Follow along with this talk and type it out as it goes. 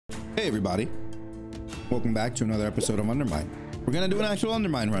Hey everybody, welcome back to another episode of UnderMine. We're gonna do an actual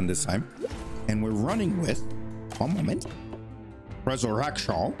UnderMine run this time, and we're running with, one moment,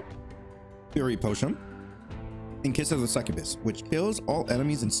 Resurrection, Fury Potion, and Kiss of the Succubus, which kills all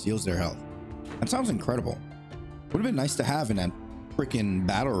enemies and steals their health. That sounds incredible. Would have been nice to have in that freaking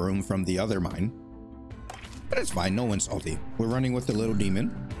battle room from the other mine, but it's fine, no one's salty. We're running with the little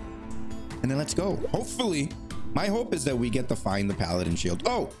demon, and then let's go. Hopefully, my hope is that we get to find the paladin shield.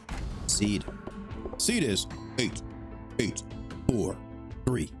 Oh, seed is 8 8 4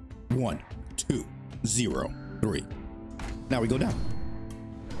 3 1 2 0 3. Now we go down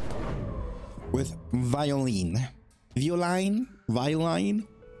with violin,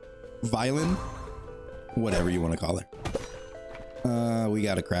 whatever you want to call it. We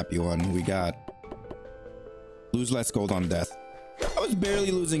got a crappy one. We got lose less gold on death. I was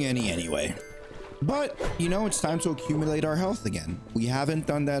barely losing any anyway, but you know, it's time to accumulate our health again. We haven't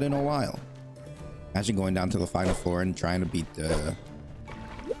done that in a while. Imagine going down to the final floor and trying to beat the...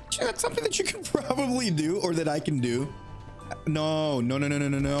 That's something that you can probably do, or that I can do. No.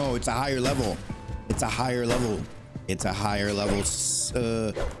 It's a higher level. It's a higher level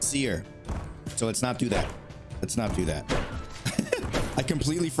seer. So let's not do that. I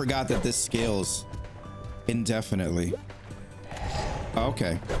completely forgot that this scales indefinitely.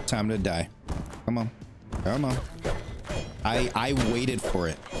 Okay, time to die. Come on. I waited for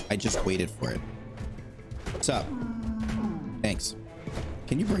it. I just waited for it. What's up? Thanks.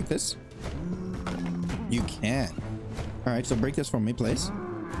 Can you break this? You can. All right, so break this for me, please.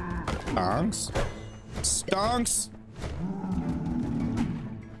 Stonks.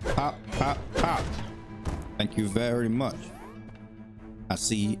 Pop. Thank you very much. I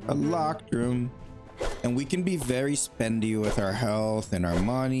see a locked room, and we can be very spendy with our health and our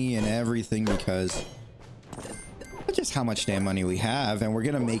money and everything, because that's just how much damn money we have, and we're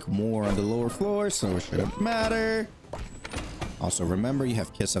gonna make more on the lower floor, so it shouldn't matter. Also, remember, you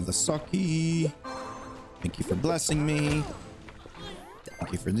have Kiss of the Sucky. Thank you for blessing me.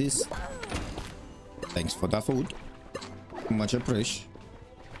 Thank you for this. Thanks for the food. Much appreciated.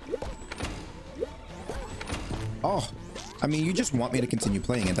 Oh, I mean, you just want me to continue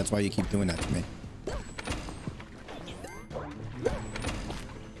playing it. That's why you keep doing that to me.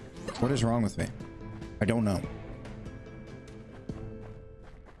 What is wrong with me? I don't know.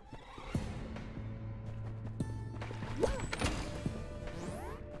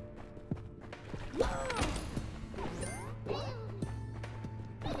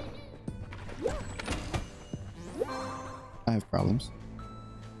 I have problems.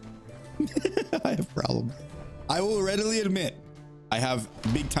 I have problems. I will readily admit I have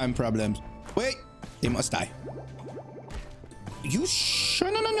big time problems. Wait, they must die. You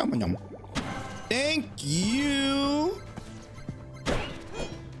no. Thank you.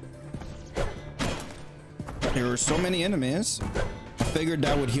 There were so many enemies. I figured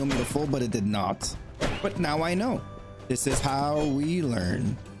that would heal me to full, but it did not. But now I know. This is how we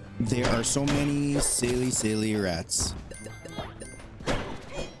learn. There are so many silly rats.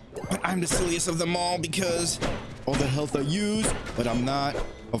 But I'm the silliest of them all because all the health I use, but I'm not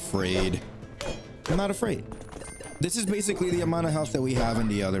afraid. I'm not afraid. This is basically the amount of health that we have in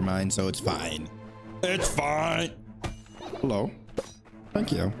the other mine, so it's fine. It's fine. Hello.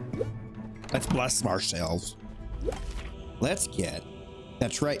 Thank you. Let's bless ourselves. Let's get...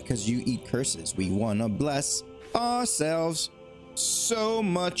 That's right, because you eat curses. We want to bless ourselves so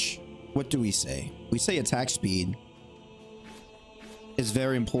much. What do we say? We say attack speed is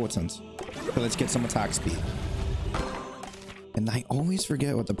very important. So let's get some attack speed. And I always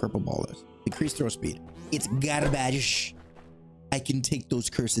forget what the purple ball is. Decrease throw speed. It's garbage. I can take those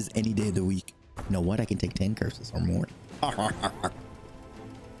curses any day of the week. You know what? I can take 10 curses or more.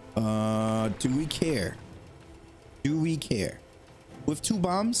 Do we care? Do we care? With 2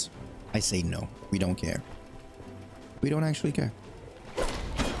 bombs? I say no. We don't care. We don't actually care.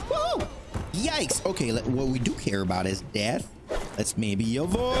 Woo! Yikes. Okay, what we do care about is death. Let's maybe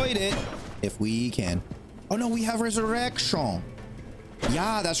avoid it if we can. Oh no, we have resurrection.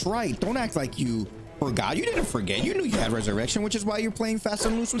 Yeah, that's right. Don't act like you forgot. You didn't forget. You knew you had resurrection, which is why you're playing fast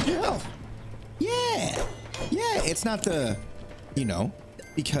and loose with your health. Yeah. It's not the, you know,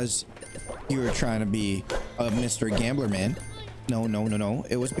 because you were trying to be a Mr. Gambler man. No.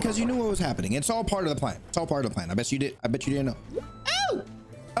 It was because you knew what was happening. It's all part of the plan. It's all part of the plan. I bet you didn't know.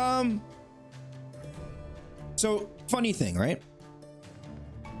 Ow! So funny thing, right?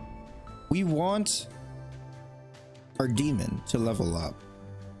 We want our demon to level up,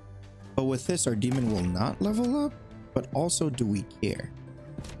 but with this, our demon will not level up. But also, do we care?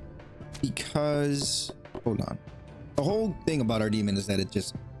 Because hold on, the whole thing about our demon is that it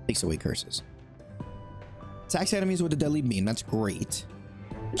just Takes away curses. Attacks enemies with a deadly beam. That's great.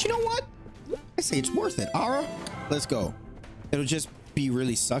 But you know what? I say it's worth it. Ara, let's go. It'll just be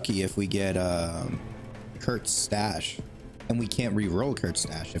really sucky if we get Kurt's stash. And we can't re-roll Kurt's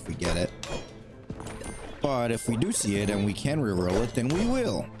stash if we get it. But if we do see it and we can re-roll it, then we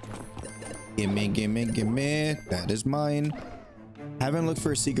will. Gimme, gimme, gimme. That is mine. Haven't looked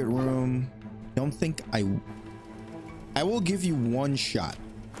for a secret room. Don't think I will give you one shot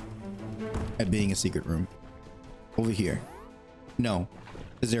at being a secret room. Over here. No,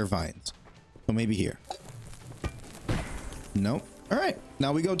 because there are vines. So maybe here. Nope. All right,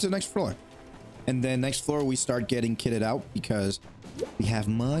 now we go to the next floor. And then next floor we start getting kitted out because we have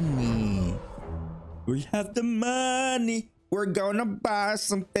money. We have the money. We're gonna buy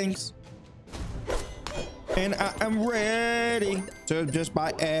some things. And I am ready to just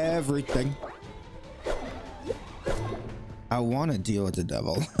buy everything. I want to deal with the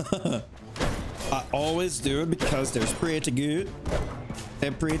devil. I always do it because there's pretty good.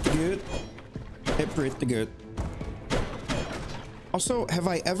 They're pretty good. They're pretty good. Also, have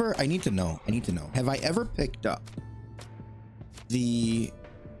I ever, I need to know, have I ever picked up the,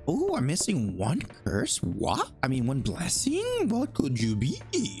 oh, I'm missing one curse? What? I mean, one blessing? What could you be?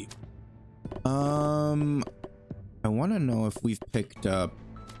 I want to know if we've picked up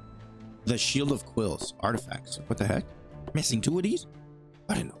the Shield of Quills artifacts. What the heck? Missing two of these?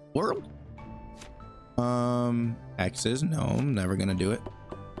 What in the world? X's, no, I'm never gonna do it.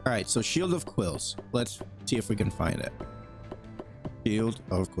 All right, so Shield of Quills. Let's see if we can find it. Shield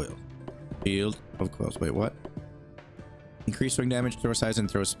of Quills. Shield of Quills. Wait, what? Increase swing damage, throw size, and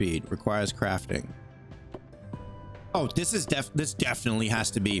throw speed. Requires crafting. Oh, this definitely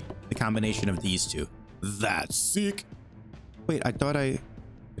has to be the combination of these two. That's sick. Wait, I thought I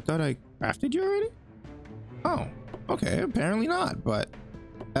crafted you already? Oh, okay. Apparently not, but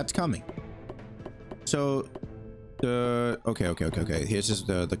that's coming. So okay. Here's just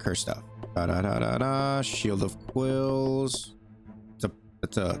the curse stuff. Shield of Quills.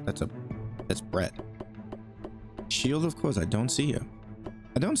 That's bread. Shield of Quills. I don't see you.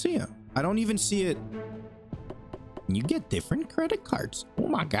 I don't even see it. You get different credit cards. Oh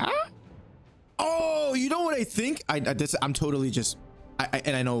my god. Oh, you know what I think? I'm totally just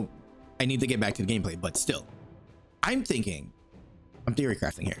and I know I need to get back to the gameplay, but still, I'm theory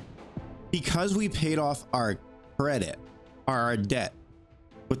crafting here. Because we paid off our credit or our debt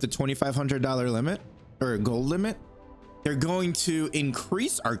with the $2,500 limit or gold limit, they're going to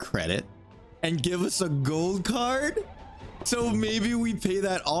increase our credit and give us a gold card. So maybe we pay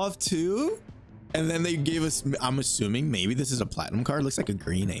that off too. And then they gave us, I'm assuming maybe this is a platinum card. Looks like a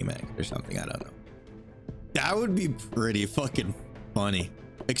green Amex or something. I don't know. That would be pretty fucking funny.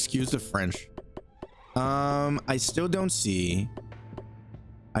 Excuse the French. I still don't see.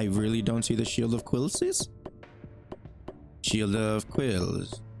 I really don't see the Shield of Quills. Shield of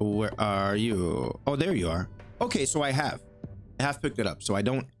Quills. Where are you? Oh, there you are. Okay, so I have picked it up, so I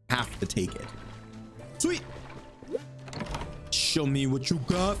don't have to take it. Sweet. Show me what you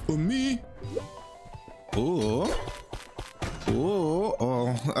got for me. Oh,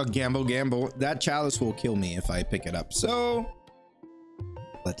 a gamble. That chalice will kill me if I pick it up, so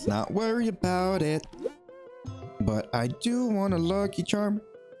let's not worry about it. But I do want a lucky charm.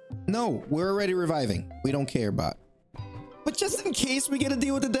 No, we're already reviving. We don't care about. But just in case we get to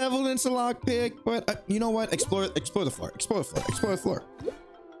deal with the devil and it's a lockpick. But you know what? Explore the floor.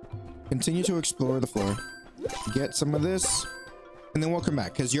 Continue to explore the floor. Get some of this, and then we'll come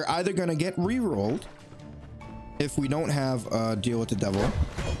back because you're either gonna get re-rolled if we don't have a deal with the devil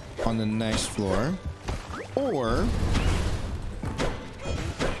on the next floor, or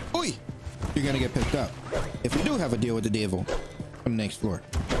oi, you're gonna get picked up if we do have a deal with the devil on the next floor.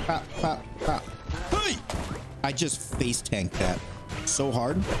 Pop, pop, pop. Hey! I just face tanked that so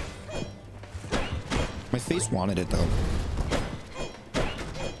hard. My face wanted it though.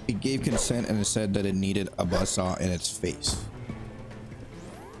 It gave consent and it said that it needed a buzzsaw in its face.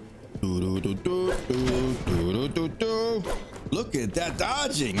 Look at that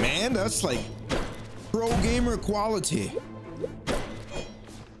dodging, man. That's like pro gamer quality.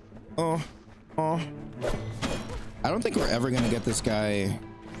 Oh. I don't think we're ever gonna get this guy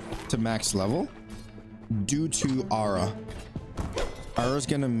to max level due to Ara. Ara's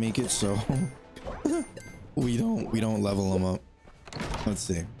gonna make it so we don't level him up. Let's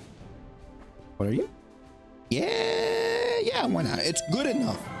see. What are you? Yeah, why not? It's good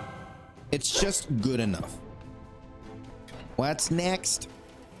enough. It's just good enough. What's next?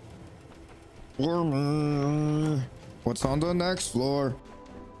 What's on the next floor?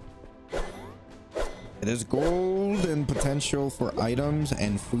 It is gold and potential for items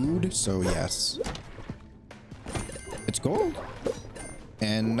and food, so yes. It's gold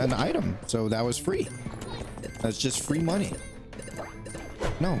and an item, so that was free. That's just free money.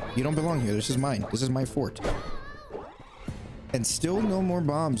 No, you don't belong here. This is mine. This is my fort. And still no more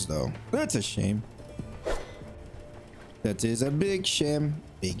bombs, though. That's a shame. That is a big shame.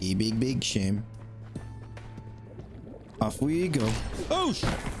 Biggie, big shame. Off we go. Oh,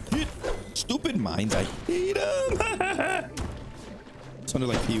 shit. Stupid mines. I hate them. Sounded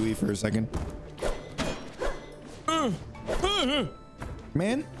like Pee-wee for a second.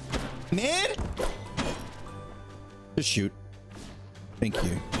 Man? Just shoot. Thank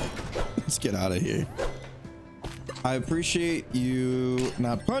you. Let's get out of here. I appreciate you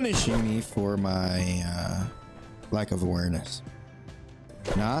not punishing me for my lack of awareness.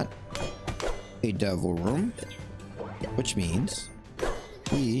 Not a devil room, which means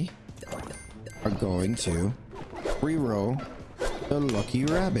we are going to reroll the lucky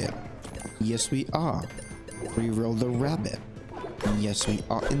rabbit. Yes, we are. Reroll the rabbit. Yes, we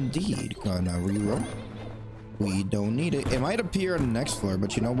are indeed gonna reroll. We don't need it. It might appear on the next floor,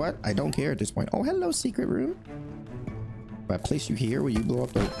 but you know what? I don't care at this point. Oh, hello, secret room. If I place you here, will you blow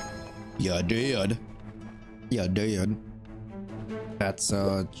up the... Yeah, did. Yeah, did. That's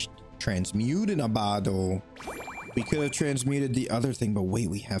transmuting a bottle. We could have transmuted the other thing, but wait,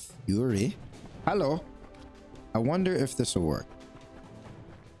 we have Fury. Hello. I wonder if this will work.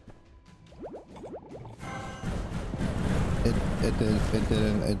 It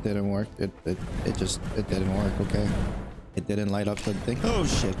didn't work. It didn't work. Okay. It didn't light up the thing. Oh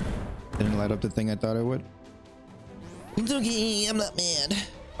shit. Didn't light up the thing I thought it would. It's okay, I'm not mad.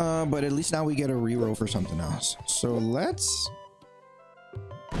 But at least now we get a reroll for something else. So let's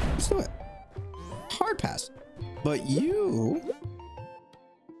do it. Hard pass. But you,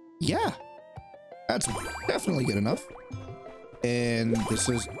 yeah, that's definitely good enough. And this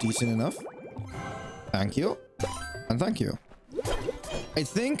is decent enough. Thank you. And thank you. I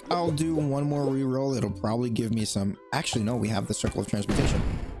think I'll do one more reroll. It'll probably give me some... Actually, no, we have the circle of transmutation.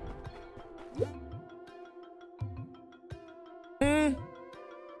 You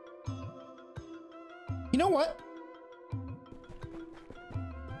know what?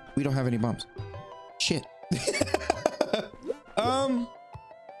 We don't have any bombs. Shit.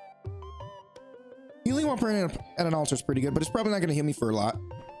 Healing while praying at an altar is pretty good, but it's probably not going to heal me for a lot.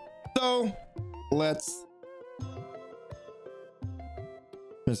 So, let's...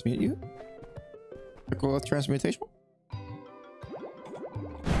 transmute you. Circle of transmutation.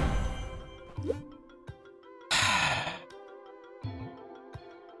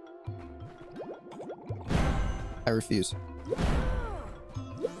 I refuse.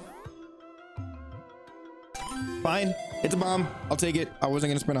 Fine, it's a bomb. I'll take it. I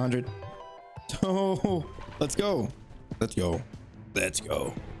wasn't gonna spend 100. So let's go. Let's go. Let's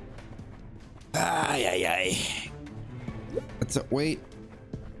go. Ay, ay, ay. Let's wait.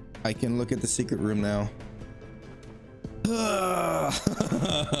 I can look at the secret room now.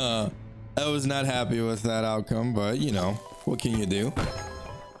 I was not happy with that outcome, but you know, what can you do?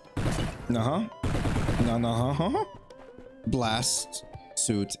 No. Blast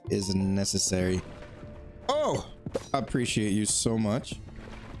suit is necessary. Oh, I appreciate you so much.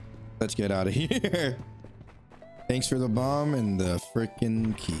 Let's get out of here. Thanks for the bomb and the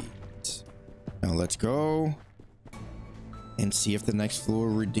freaking keys. Now let's go and see if the next floor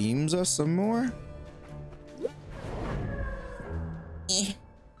redeems us some more. I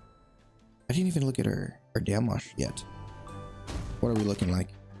didn't even look at our damage yet. What are we looking like?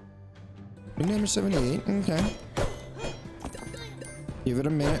 Number 78. Okay. Give it a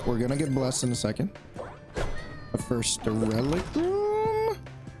minute. We're gonna get blessed in a second. But first, the relic room.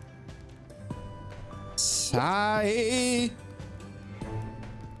 Sigh.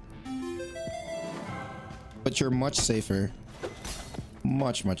 But you're much safer.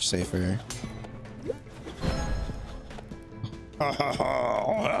 Much safer.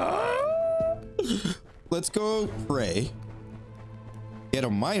 Let's go pray. Get a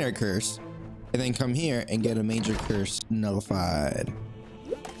minor curse. And then come here and get a major curse nullified.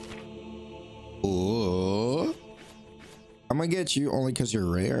 Oh, I'm gonna get you only because you're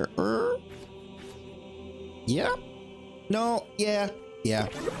rare. Yeah. No. Yeah.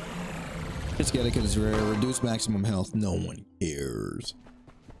 Just get it because it's rare. Reduce maximum health. No one cares.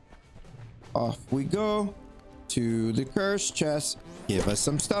 Off we go to the curse chest. Give us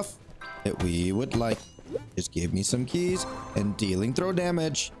some stuff that we would like. Just give me some keys and dealing throw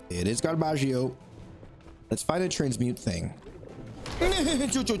damage. It is Garbaggio. Let's find a transmute thing.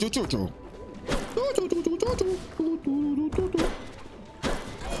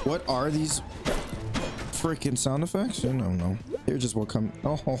 What are these freaking sound effects? No, no. Here's just what come.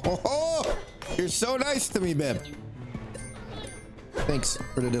 Oh, ho, ho, ho. You're so nice to me, babe. Thanks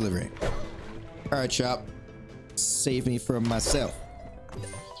for the delivery. All right, shop. Save me from myself.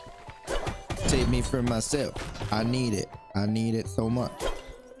 Save me from myself. I need it. I need it so much.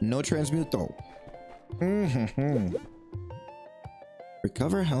 No transmuto.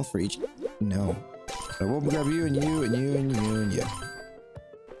 Recover health for each. No. I will grab you and you and you and you and you.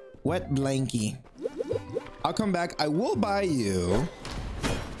 Wet blankie. I'll come back. I will buy you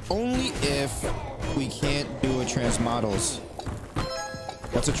only if we can't do a transmodels.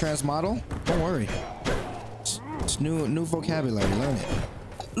 What's a transmodel? Don't worry. It's new vocabulary. Learn it.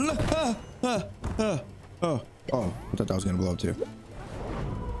 Oh, I thought that was gonna blow up too.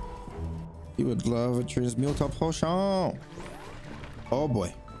 You would love a transmuto potion. Oh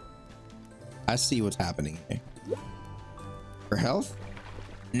boy. I see what's happening here. For health?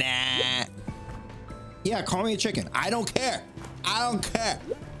 Nah. Yeah, call me a chicken. I don't care. I don't care.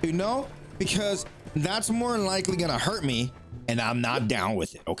 You know? Because that's more than likely gonna hurt me, and I'm not down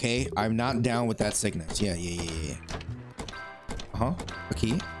with it, okay? I'm not down with that sickness. Yeah. Uh-huh. A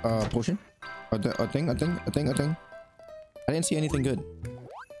key. Potion. A thing. I didn't see anything good.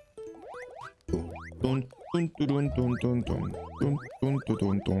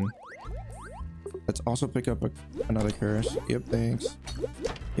 Let's also pick up another curse. Yep, thanks.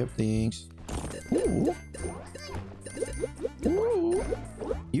 Yep, thanks. Ooh. Ooh.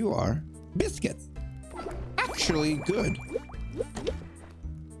 You are biscuits. Actually good.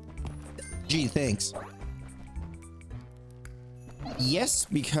 Gee, thanks. Yes,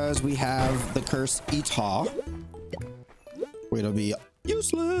 because we have the curse Eater. It'll be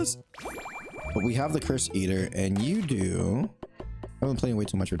useless. But we have the curse eater, and you do. I've been playing way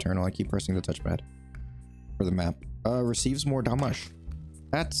too much Returnal. I keep pressing the touchpad for the map. Receives more damage.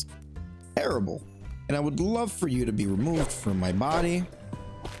 That's terrible. And I would love for you to be removed from my body,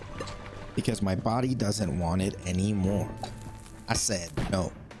 because my body doesn't want it anymore. I said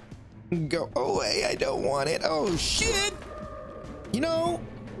no. Go away. I don't want it. Oh shit. You know,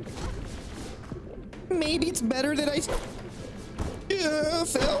 maybe it's better that I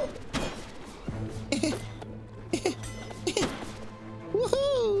fell.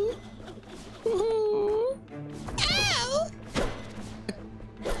 Woohoo! Woohoo! Ow!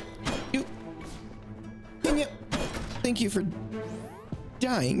 Thank you for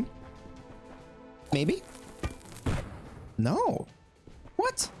dying. Maybe? No.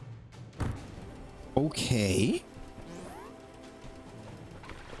 What? Okay.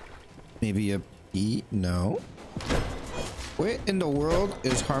 Maybe a P? No. Where in the world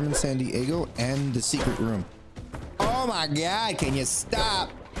is Carmen Sandiego and the secret room? Oh my god, can you stop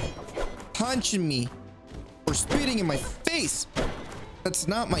punching me or spitting in my face? That's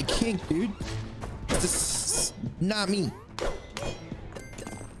not my kink, dude. This is not me.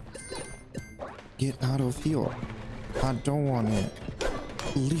 Get out of here. I don't want it.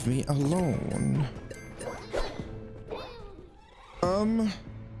 Leave me alone.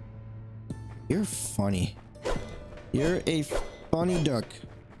 You're funny. You're a funny duck.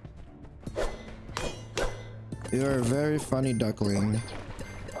 You're a very funny duckling.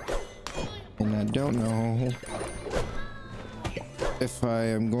 And I don't know if I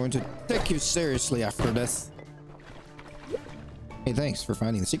am going to take you seriously after this. Hey, thanks for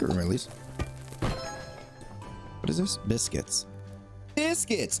finding the secret room at least. What is this? Biscuits.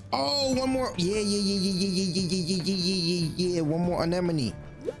 Biscuits! Oh, one more. Yeah. One more anemone.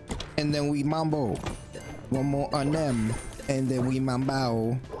 And then we mambo. One more anem. And then we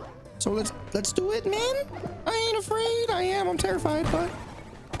mambo. So let's do it, man. I ain't afraid. I'm terrified, but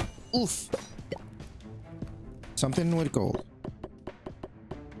oof. Something with gold.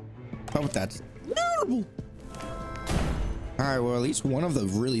 Oh, that's terrible. All right, well, at least one of the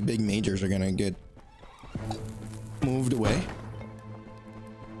really big majors are gonna get moved away.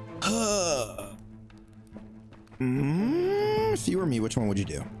 If you were me, which one would you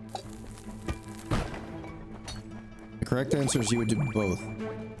do? The correct answer is you would do both.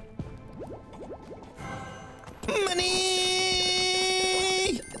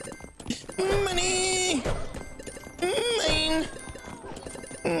 Money! Money! Mine!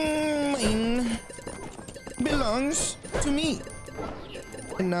 Mine belongs to me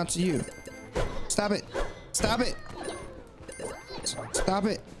and not to you. Stop it. Stop it. Stop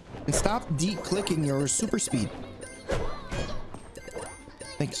it. And stop de-clicking your super speed.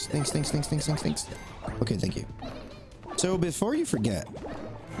 Thanks. Okay, thank you. So before you forget,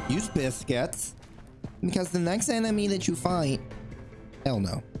 use biscuits, because the next enemy that you fight, hell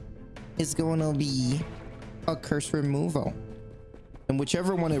no, is going to be a curse removal. And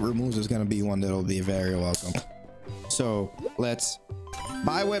whichever one it removes is going to be one that'll be very welcome. So let's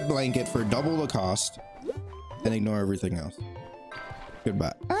buy wet blanket for double the cost and ignore everything else.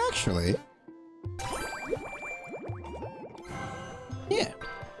 Goodbye. Actually, yeah.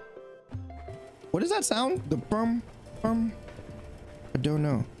 What does that sound? The brum. I don't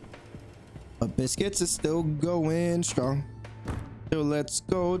know. But biscuits is still going strong. So let's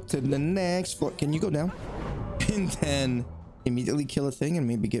go to the next floor. Can you go down? And then immediately kill a thing and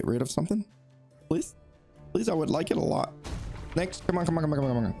maybe get rid of something? Please? Please, I would like it a lot. Next. Come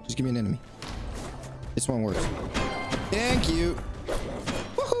on. Just give me an enemy. This one works. Thank you.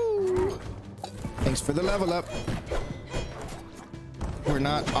 Woohoo! Thanks for the level up. We're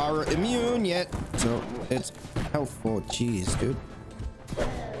not aura immune yet, so it's helpful. Jeez, dude.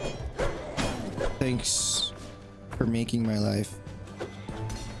 Thanks for making my life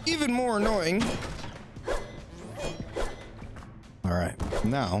even more annoying. All right,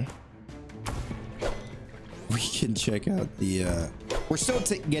 now we can check out the we're still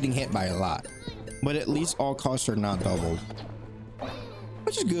getting hit by a lot, but at least all costs are not doubled,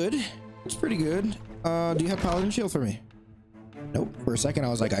 which is good. It's pretty good. Do you have paladin shield for me? Nope. For a second I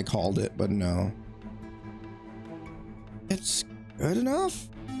was like, I called it, but no. It's good enough.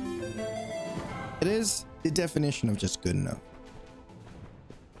 It is the definition of just good enough.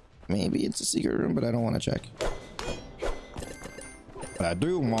 Maybe it's a secret room, but I don't want to check. But I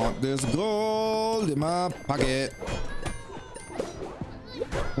do want this gold in my pocket.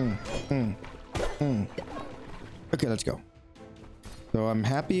 Okay, let's go. So I'm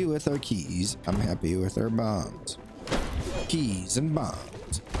happy with our keys. I'm happy with our bombs. Keys and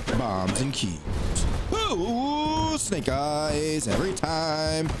bombs. Bombs and keys. Ooh, snake eyes every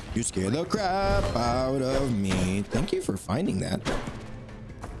time you scare the crap out of me. Thank you for finding that.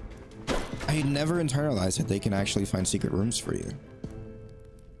 I never internalized that they can actually find secret rooms for you.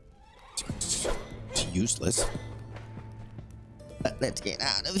 It's useless. But let's get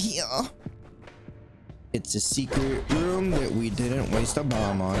out of here. It's a secret room that we didn't waste a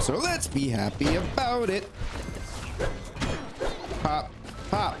bomb on, so let's be happy about it. Pop,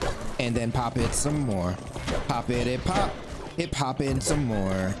 pop, and then pop it some more. Pop it and pop. It pop in some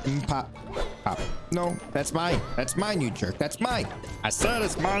more. And pop, pop. No, that's mine. That's mine, you jerk. That's mine. I said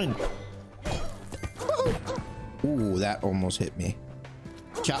it's mine. Ooh, that almost hit me.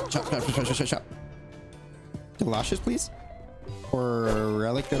 Chop, chop, chop, chop, chop, chop, chop. Galoshes, please. Or a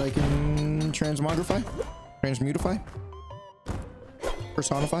relic that I can transmogrify, transmutify,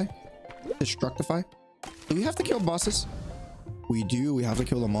 personify, destructify. Do we have to kill bosses? We do. We have to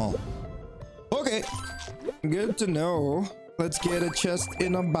kill them all. Okay, good to know. Let's get a chest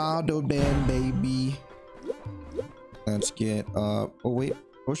in a bottle then, baby. Let's get oh wait,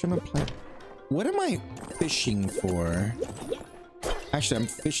 potion of plant. What am I fishing for? Actually, I'm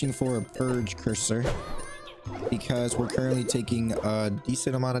fishing for a purge cursor because we're currently taking a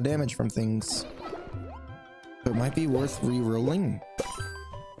decent amount of damage from things. So it might be worth re-rolling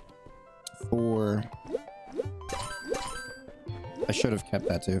for... I should have kept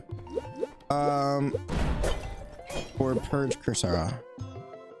that too. For purge cursor.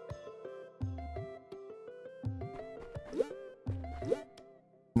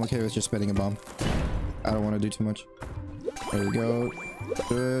 I'm okay with just spending a bomb. I don't want to do too much. There we go.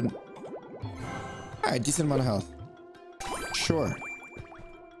 Good. Alright, decent amount of health. Sure.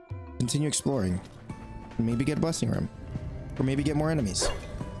 Continue exploring. Maybe get a blessing room. Or maybe get more enemies.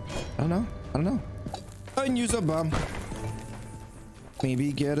 I don't know. I don't know. Unuse a bomb.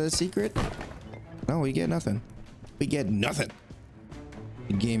 Maybe get a secret. No, we get nothing. We get nothing.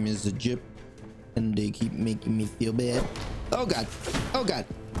 The game is a jip. And they keep making me feel bad. Oh god. Oh god.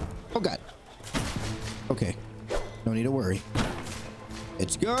 Oh god. Okay. No need to worry.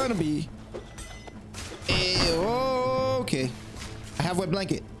 It's gonna be... okay. I have wet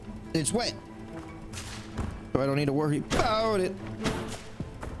blanket. It's wet. So I don't need to worry about it.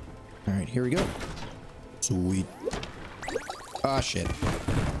 Alright, here we go. Sweet. Ah, shit.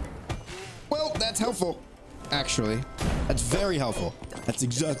 Well, that's helpful. Actually, that's very helpful. That's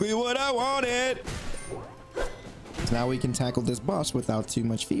exactly what I wanted. So now we can tackle this boss without too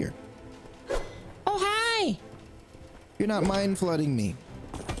much fear. Oh, hi. You're not mind flooding me.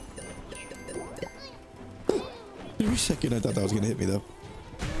 For a second, I thought that was gonna hit me though.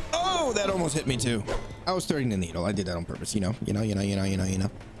 Oh, that almost hit me too. I was threading the needle. I did that on purpose. You know.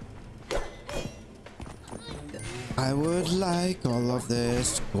 I would like all of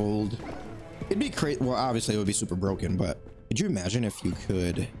this gold. It'd be great. Well, obviously it would be super broken, but could you imagine if you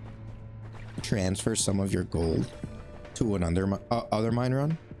could transfer some of your gold to an other mine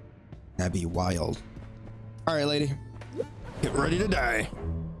run? That'd be wild. All right, lady. Get ready to die.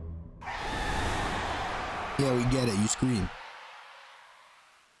 Yeah, we get it. You scream.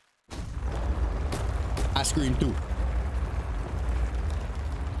 I scream too.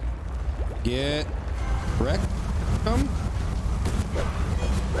 Get wrecked.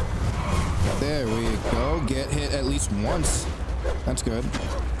 There we go. Get hit at least once. That's good.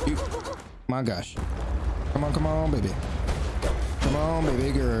 My gosh. Come on, baby. Come on,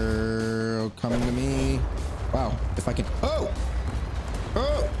 baby girl. Coming to me. Wow. If I can. Oh!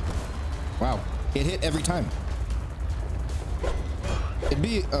 Oh! Wow. It hit every time. It'd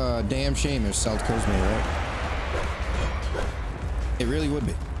be a damn shame if Celt kills me, right? It really would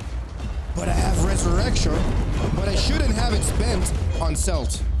be. But I have resurrection. But I shouldn't have it spent on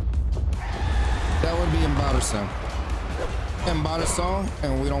Celt. That would be embarrassing. Embarrassing,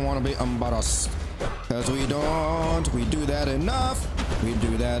 and we don't want to be embarrassed. Because we don't. We do that enough. We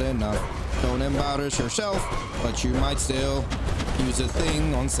do that enough. Don't embarrass yourself, but you might still use a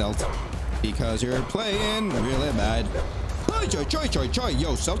thing on Celt. Because you're playing really bad.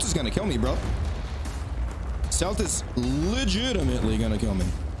 Yo, Celt is gonna kill me, bro. Celt is legitimately gonna kill me.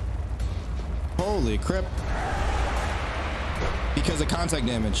 Holy crap. Because of contact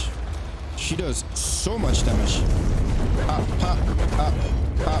damage. She does so much damage. Pop, pop, pop,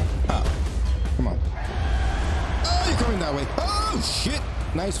 pop, pop. Come on. Oh, you're coming that way. Oh, shit.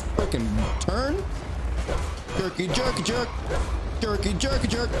 Nice freaking turn. Jerky, jerky, jerk. Jerky, jerky,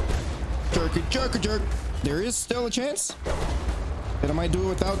 jerk. Jerky, jerky, jerk. There is still a chance that I might do it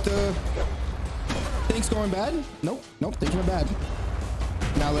without the things going bad. Nope, nope, things went bad.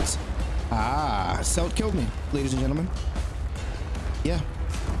 Now let's... Ah, Celt killed me, ladies and gentlemen. Yeah,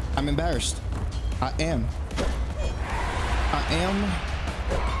 I'm embarrassed. I am.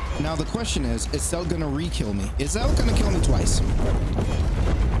 Now the question is Celt gonna re-kill me? Is Celt gonna kill me twice?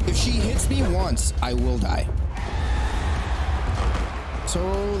 If she hits me once, I will die. So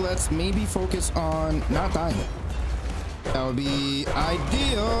let's maybe focus on not dying. That would be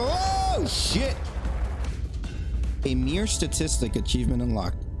ideal. Oh, shit. A mere statistic achievement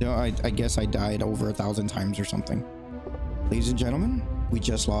unlocked. You know, I guess I died over 1,000 times or something. Ladies and gentlemen, we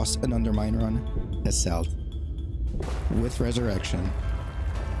just lost an UnderMine run as Celt with resurrection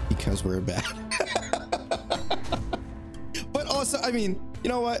because we're bad. But also, I mean, you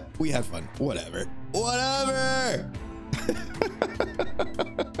know what? We had fun. Whatever.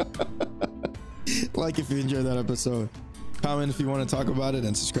 Like if you enjoyed that episode, comment if you want to talk about it,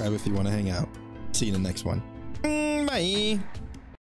 and subscribe if you want to hang out. See you in the next one. Bye.